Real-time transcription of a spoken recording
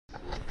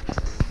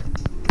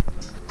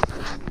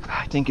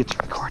think it's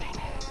recording.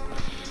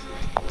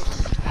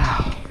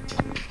 Oh,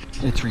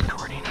 it's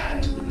recording.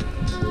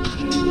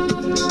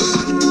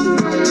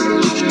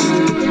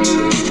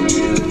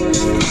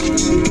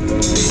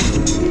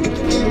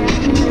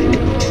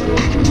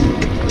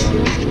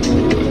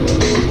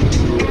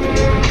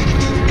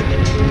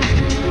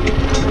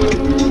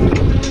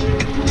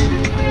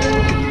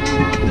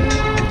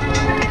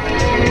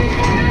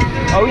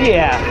 Oh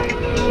yeah,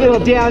 little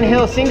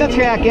downhill single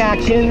track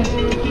action.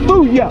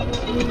 Booyah!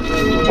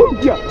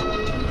 Booyah!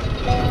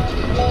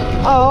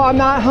 Oh, I'm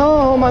not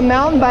home, I'm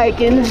mountain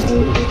biking.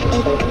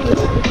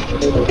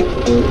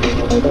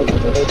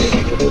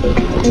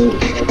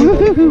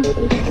 Woo-hoo-hoo.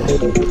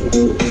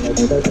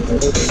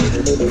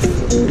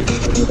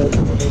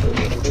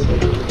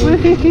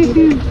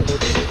 Woo-hoo-hoo.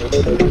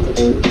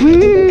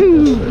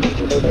 Woo!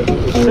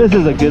 This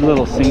is a good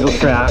little single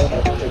track.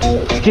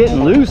 It's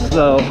getting loose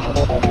though.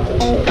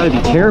 Gotta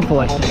be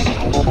careful, I think.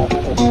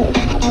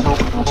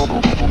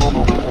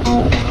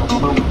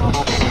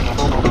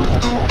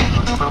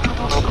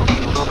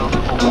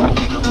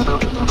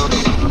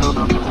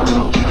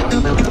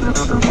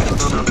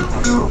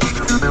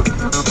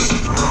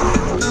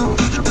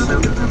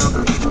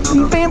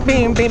 Bam,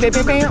 bam, bam, bam,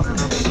 bam, bam.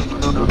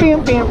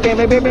 Bam, bam, bam,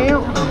 bam, bam,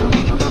 bam.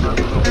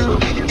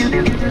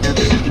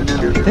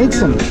 I think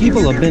some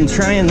people have been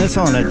trying this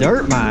on a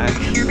dirt bike.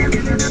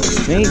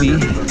 Maybe.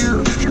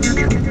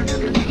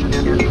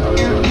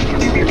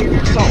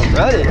 It's all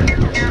rutted.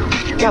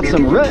 Got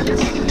some ruts.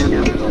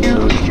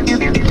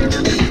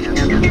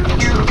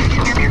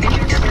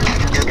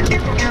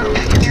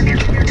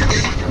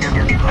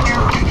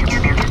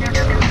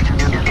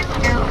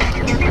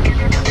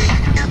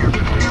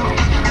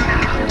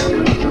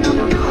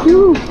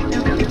 Whew.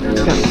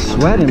 Got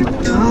sweat in my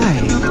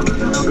eye.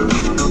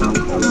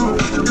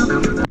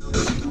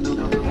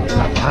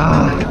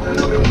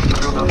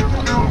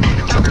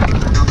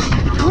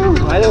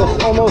 I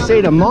almost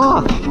ate a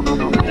moth.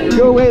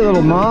 Go away,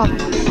 little moth.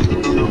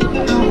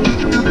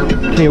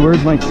 Okay,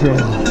 where's my trail?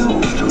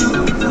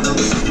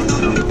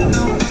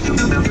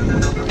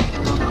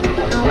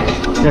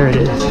 There it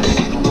is.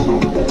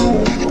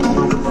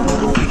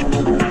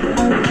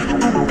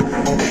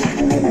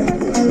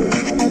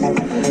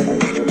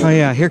 Oh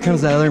yeah, here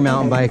comes that other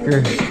mountain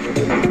biker.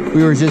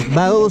 We were just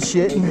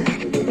bullshitting.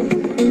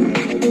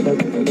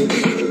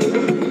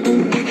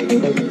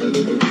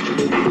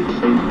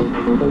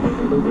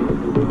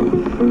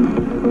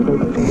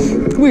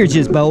 We were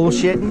just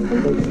bullshitting.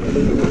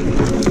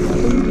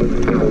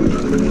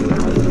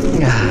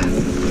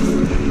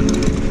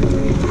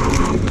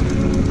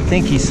 I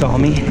think he saw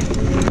me.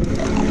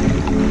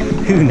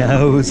 Who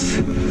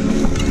knows?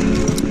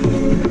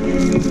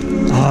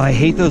 Oh, I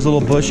hate those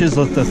little bushes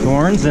with the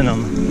thorns in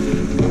them.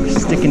 They're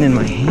sticking in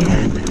my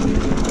hand.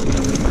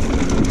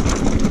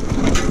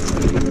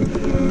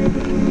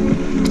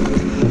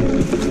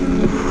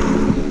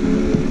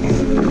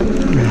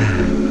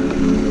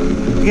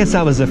 I guess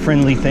that was a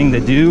friendly thing to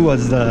do,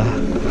 was the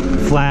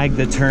flag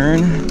the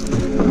turn.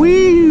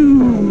 Woo!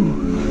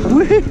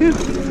 Woo!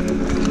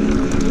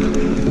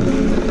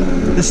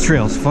 This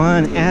trail's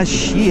fun as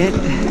shit.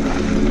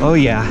 Oh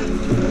yeah.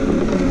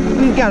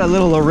 We've got a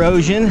little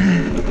erosion.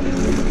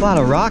 A lot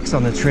of rocks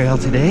on the trail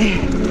today.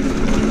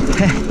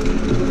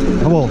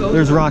 Well,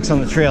 there's rocks on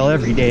the trail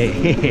every day.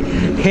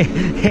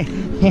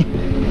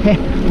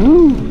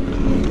 Woo!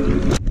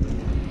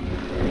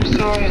 I'm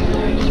sorry.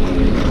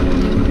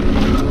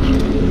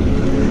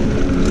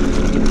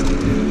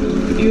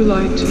 You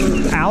lied to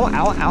me. Ow,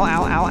 ow, ow,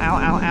 ow, ow, ow,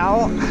 ow,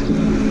 ow.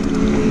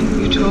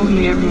 You told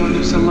me everyone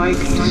was alike.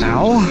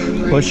 Ow.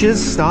 Bushes,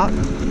 stop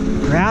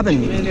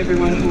grabbing me. And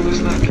everyone who was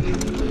lucky.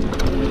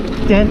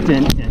 Dun,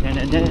 dun, dun,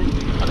 dun, dun,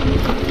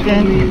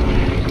 dun.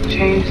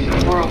 Change the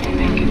world.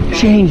 Make it better.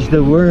 Change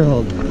the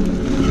world.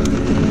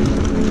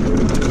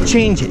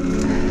 Change it.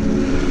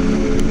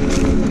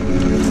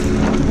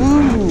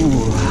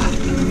 Ooh.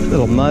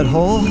 Little mud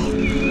hole.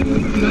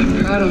 I'm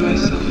not proud of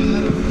myself.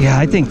 Yeah,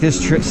 I think this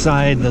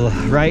side, the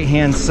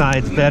right-hand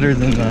side's better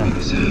than the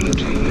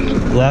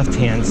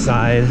left-hand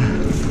side.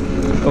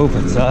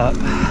 Opens up.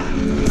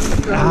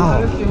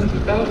 Ow.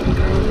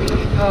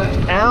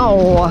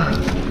 Ow.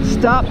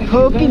 Stop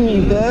poking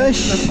me,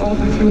 Bush.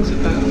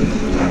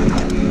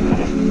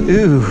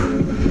 Ooh.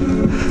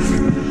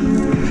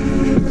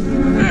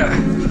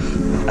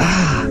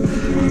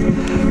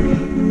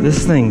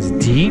 This thing's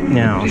deep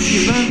now.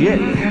 Shit.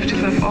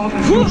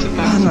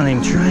 I'm not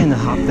even trying to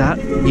hop that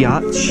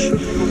yacht.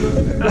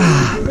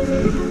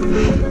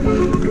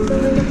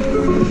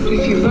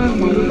 If you love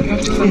me, you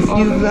have to If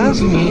you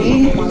love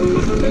me,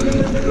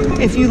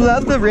 if you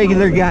love the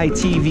regular guy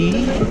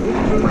TV.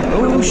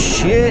 Oh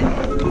shit.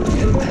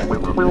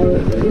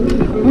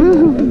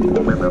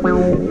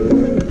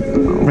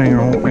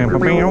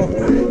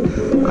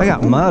 I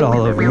got mud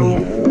all over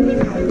me.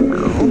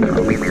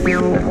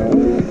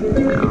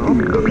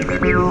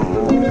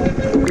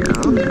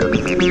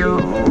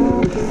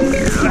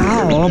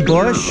 Ow,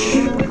 bush.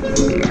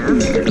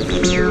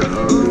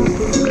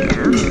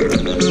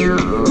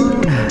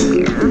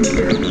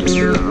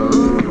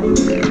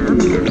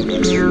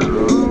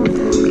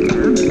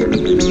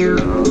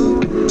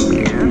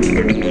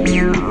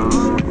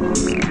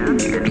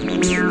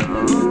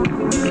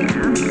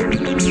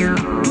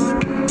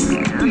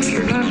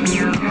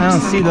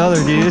 don't see the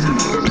other dude.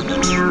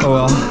 Oh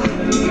well.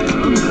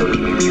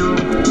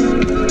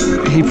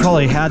 He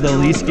probably had to at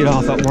least get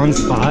off at one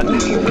spot.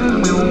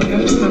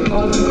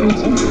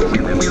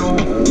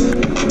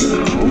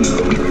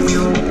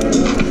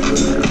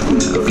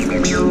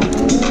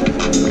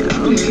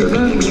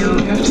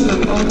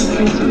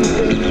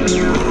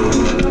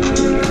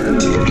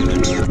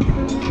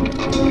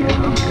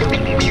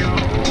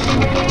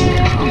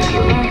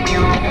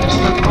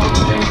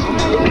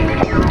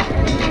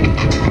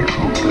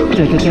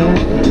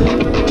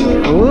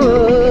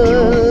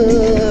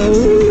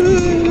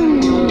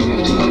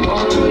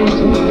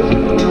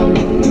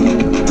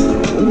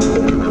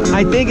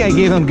 I think I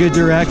gave him good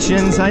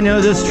directions. I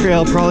know this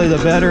trail probably the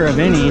better of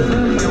any.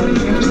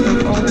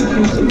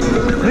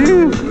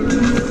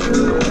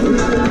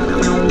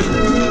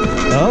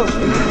 Oh.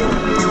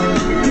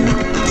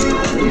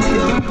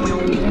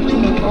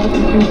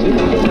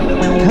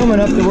 Coming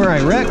up to where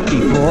I wrecked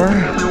before.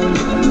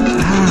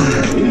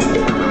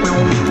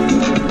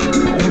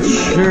 Not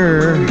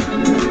sure. I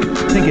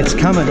think it's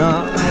coming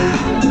up.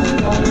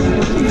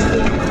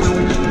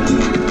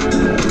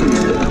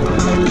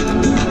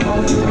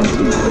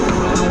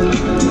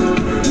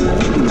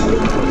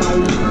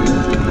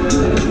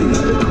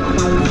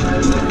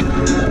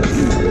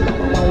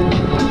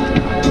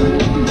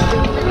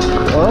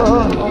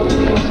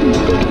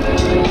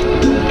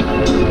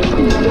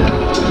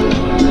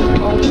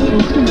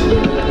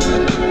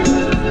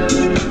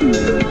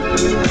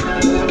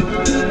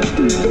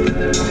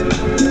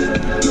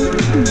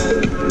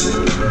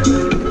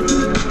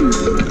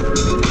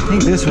 I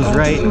think this was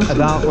right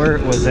about where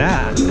it was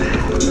at.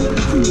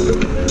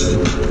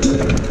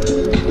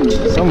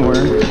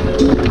 Somewhere.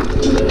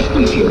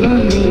 If you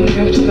love me, you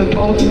have to love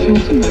all the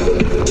things about me.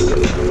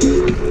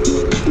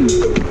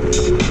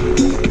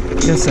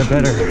 Guess I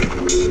better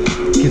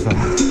give a...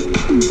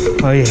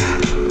 Oh yeah.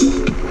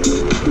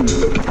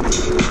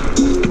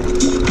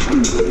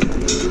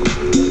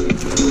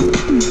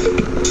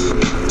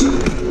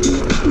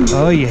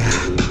 Oh yeah.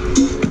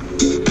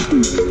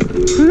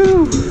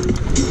 Woo.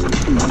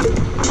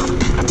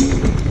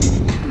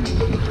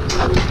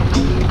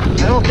 I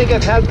don't think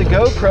I've had the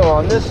GoPro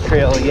on this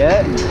trail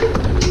yet.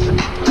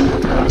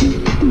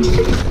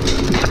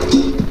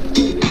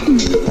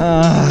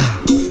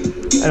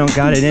 I don't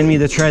got it in me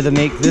to try to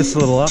make this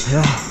little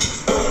uphill.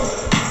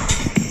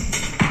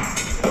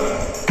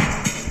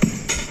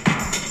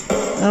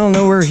 I don't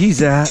know where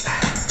he's at.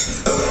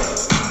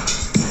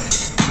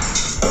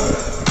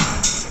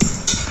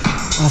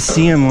 I'll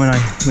see him when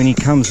he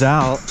comes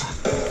out.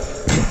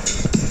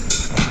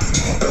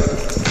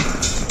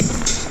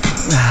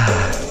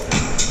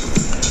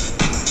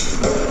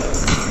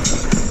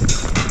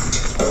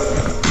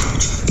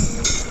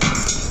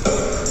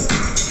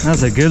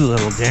 That's a good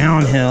little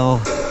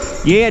downhill.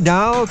 Yeah,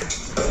 dog.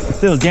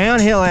 Little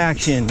downhill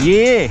action.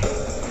 Yeah.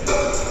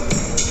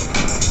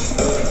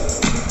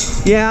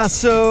 Yeah,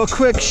 so a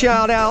quick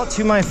shout out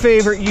to my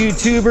favorite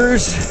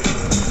YouTubers.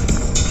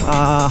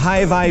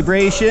 High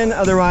Vibration,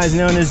 otherwise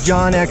known as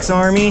John X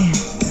Army.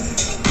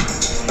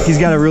 He's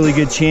got a really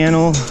good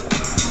channel.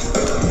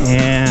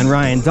 And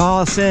Ryan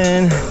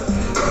Dawson,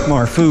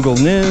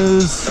 Marfugal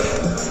News.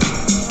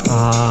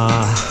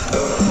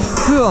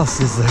 Who else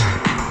is there?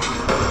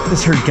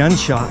 Just heard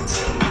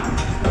gunshots.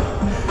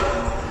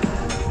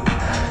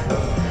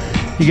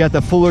 You got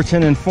the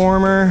Fullerton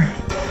Informer,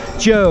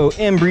 Joe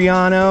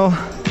Embriano.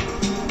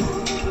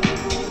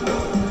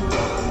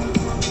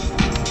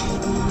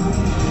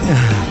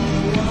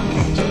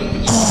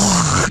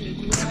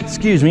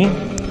 Excuse me.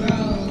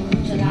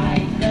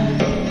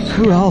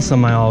 Who else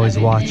am I always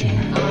watching?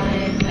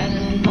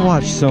 I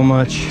watch so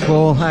much.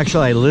 Well,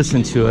 actually I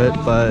listen to it,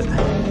 but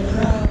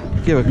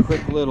give a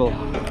quick little...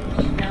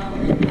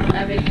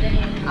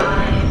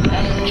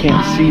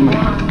 Can't see my...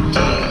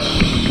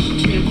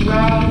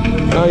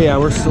 Oh yeah,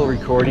 we're still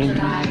recording.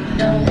 I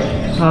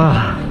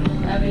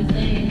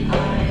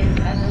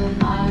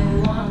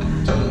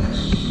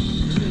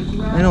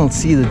don't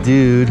see the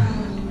dude.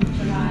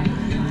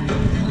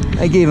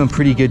 I gave him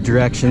pretty good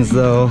directions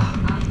though.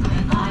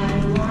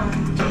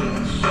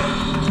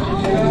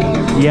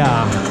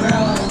 Yeah,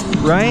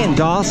 Ryan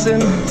Dawson,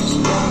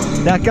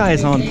 that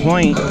guy's on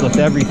point with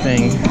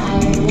everything.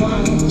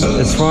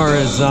 As far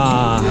as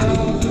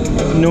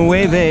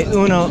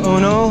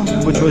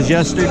 911, which was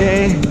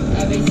yesterday.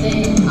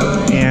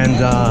 And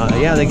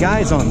yeah, the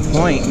guy's on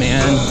point,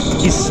 man.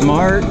 He's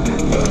smart.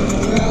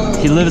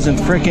 He lives in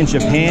frickin'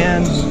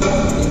 Japan.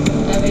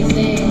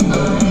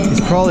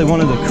 He's probably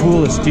one of the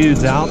coolest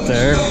dudes out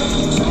there.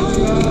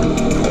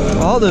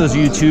 All those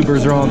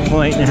YouTubers are on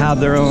point and have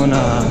their own,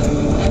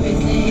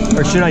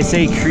 or should I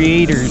say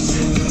creators,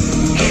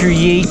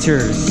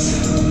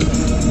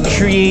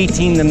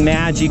 creating the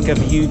magic of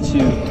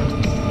YouTube.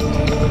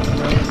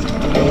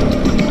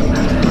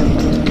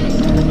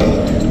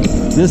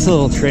 This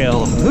little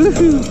trail,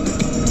 woohoo!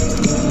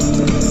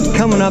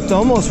 Coming up to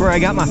almost where I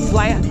got my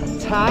flat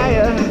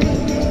tire.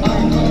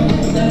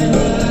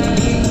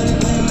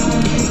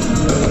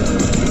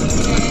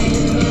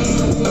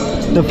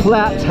 The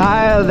flat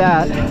tire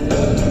that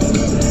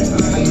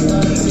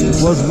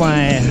was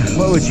my,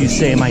 what would you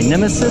say, my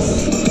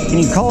nemesis? Can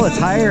you call a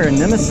tire a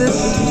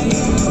nemesis?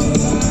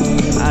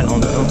 I don't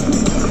know.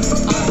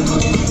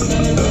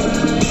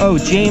 Oh,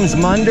 James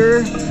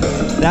Munder.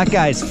 That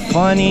guy's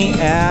funny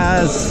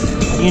as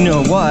you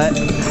know what.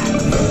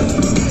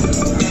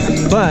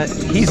 But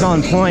he's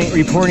on point,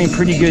 reporting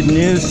pretty good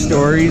news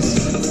stories.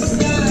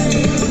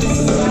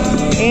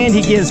 And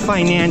he gives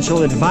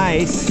financial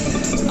advice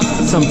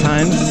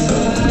sometimes.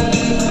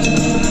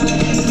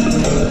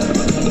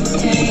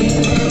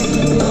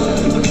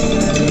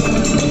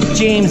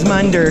 James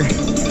Munder.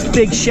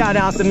 Big shout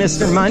out to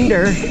Mr.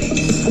 Munder.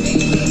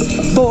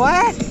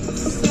 Boy.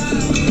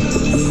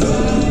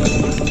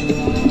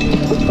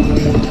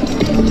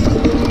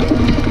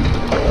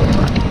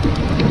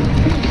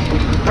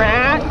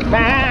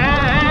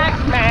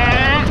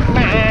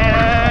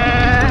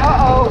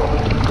 Uh-oh.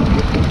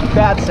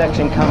 Bad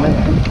section coming.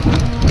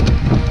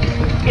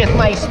 If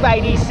my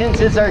spidey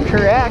senses are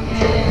correct.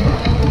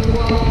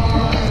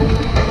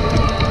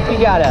 We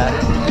got a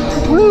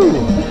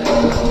woo.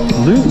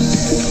 Loose.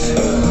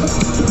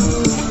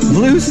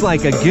 Loose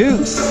like a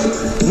goose.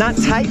 Not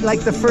tight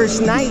like the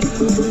first night.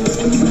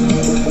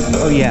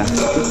 Oh yeah.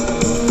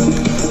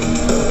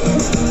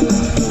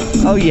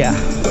 Oh yeah.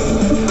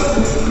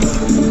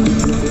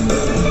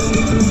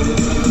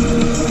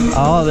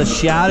 Oh, the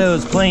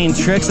shadows playing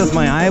tricks with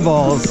my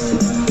eyeballs.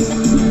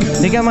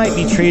 I think I might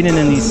be trading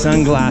in these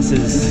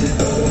sunglasses.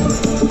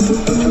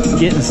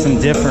 Getting some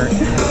different.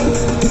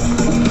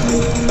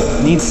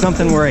 Need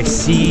something where I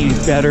see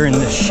better in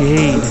the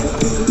shade.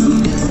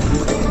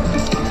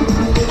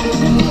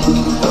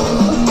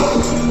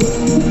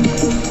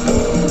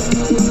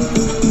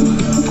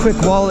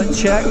 Quick wallet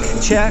check,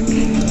 check.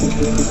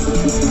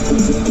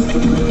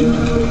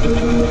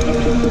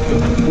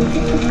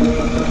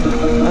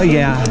 Oh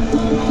yeah.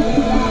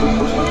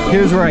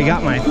 Here's where I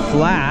got my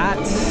flat.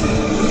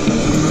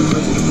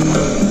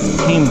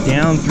 Came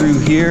down through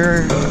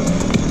here.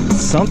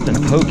 Something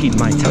poking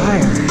my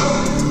tire.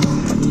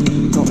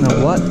 Don't know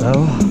what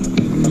though.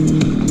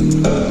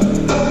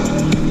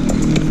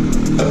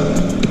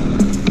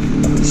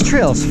 This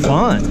trail's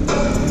fun.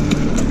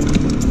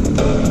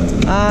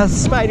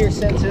 Spider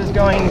senses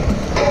going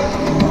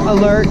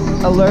alert,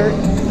 alert.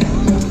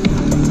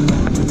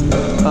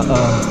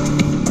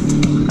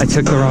 Uh-oh. I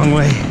took the wrong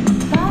way.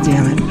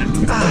 Damn it.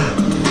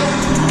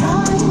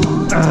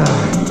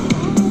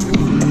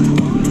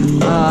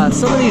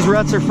 Some of these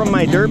ruts are from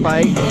my dirt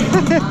bike.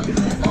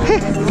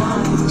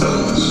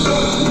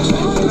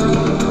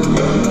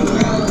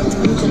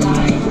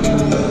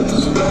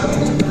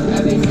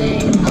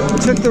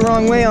 Took the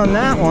wrong way on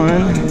that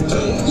one.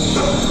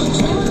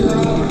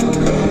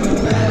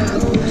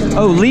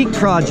 Oh, Leak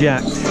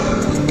Project.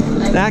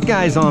 That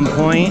guy's on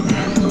point.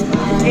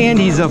 And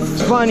he's a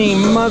funny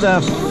mother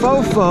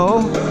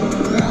fofo.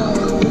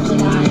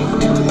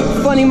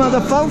 Funny mother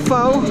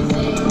fofo.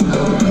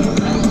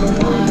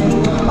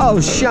 Oh,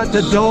 shut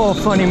the door,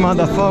 funny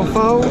mother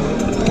fofo.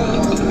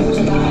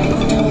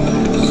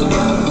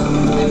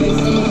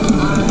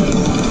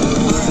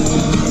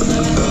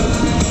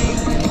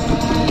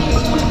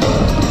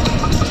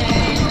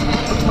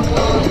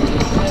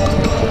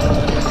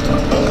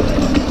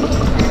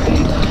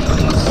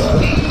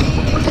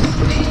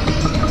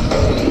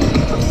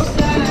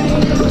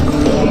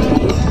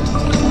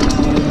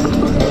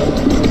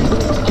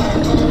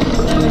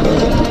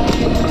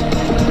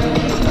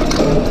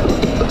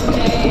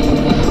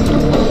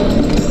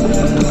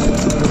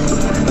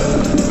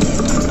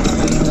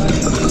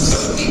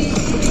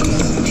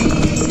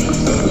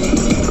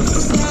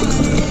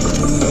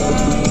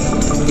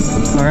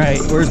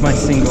 Where's my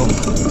single?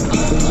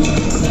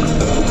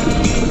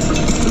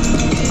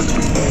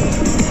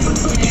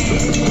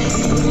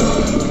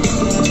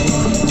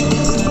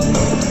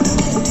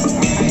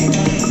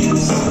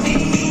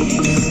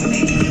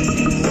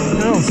 I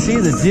don't see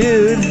the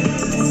dude.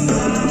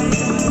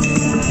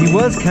 He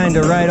was kind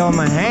of right on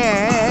my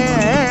ass.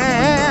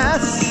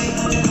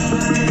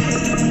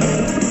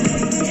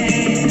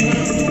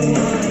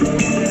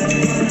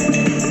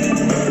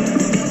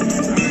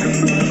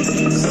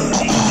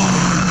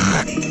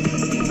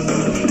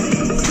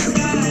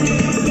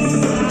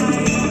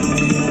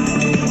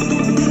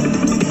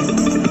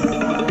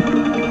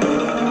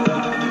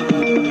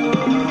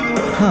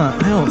 Huh,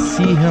 I don't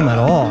see him at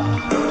all.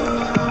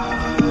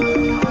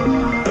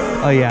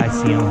 Oh yeah, I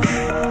see him.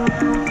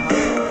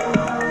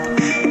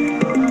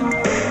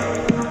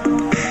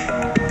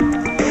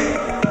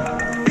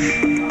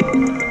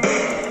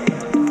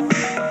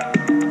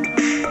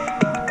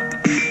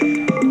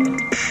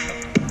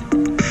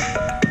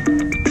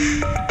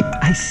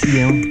 I see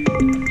him.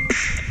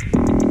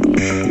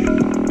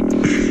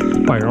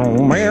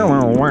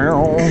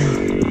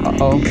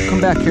 Uh-oh, come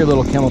back here,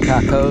 little camel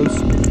tacos.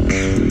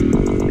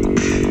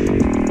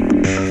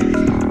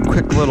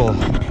 Quick little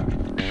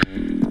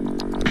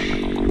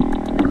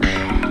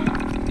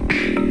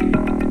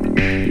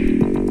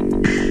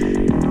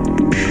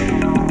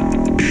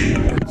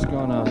it's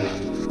gonna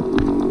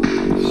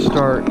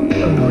start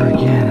over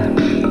again.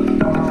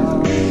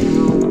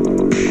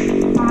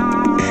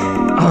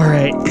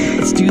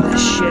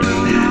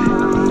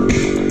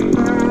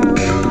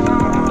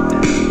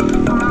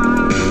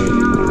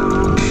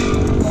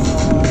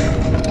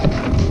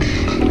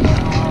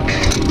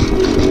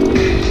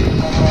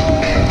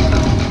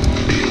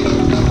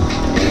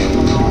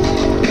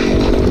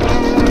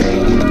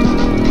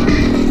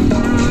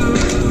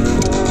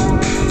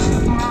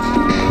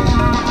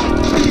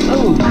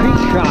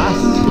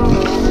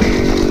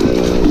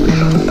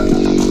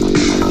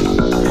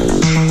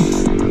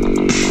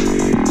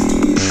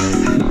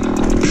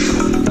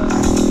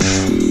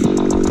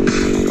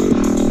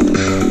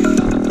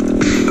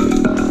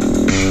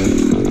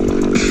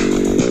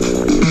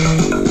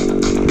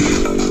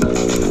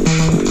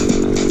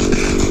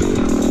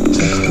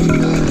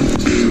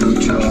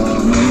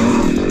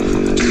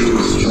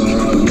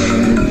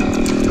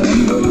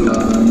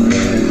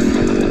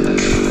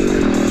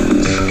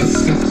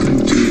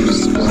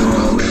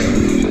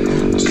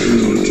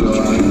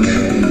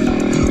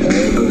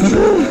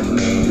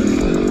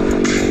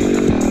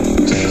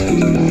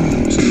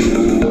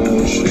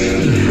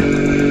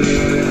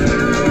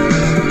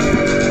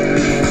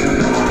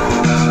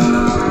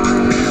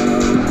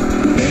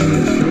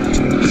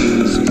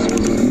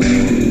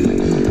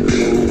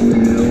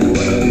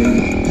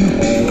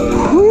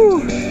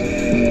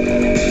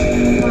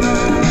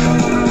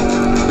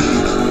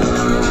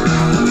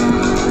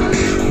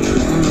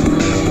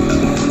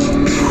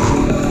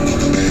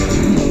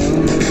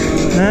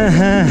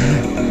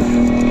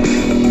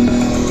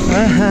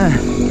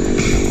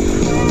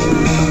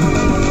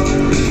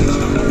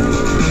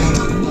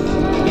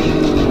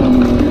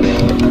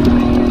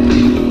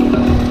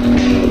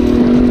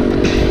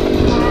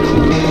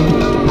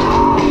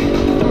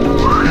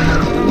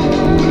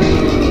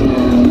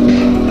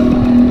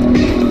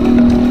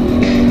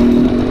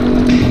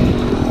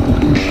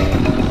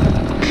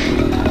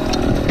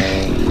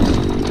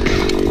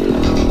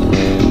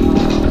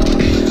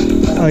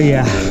 Oh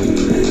yeah.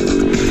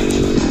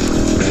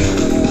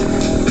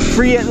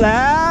 Free at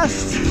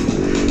last.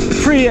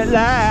 Free at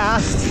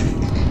last.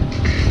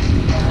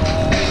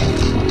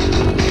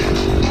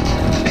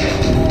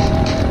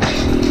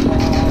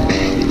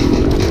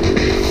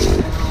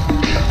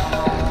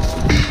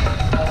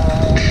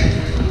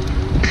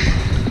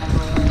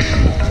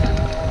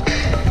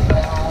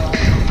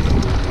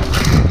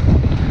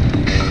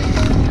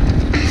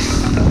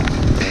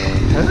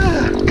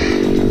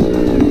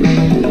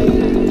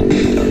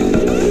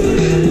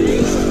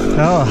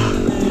 Oh,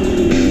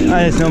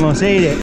 I just almost ate it.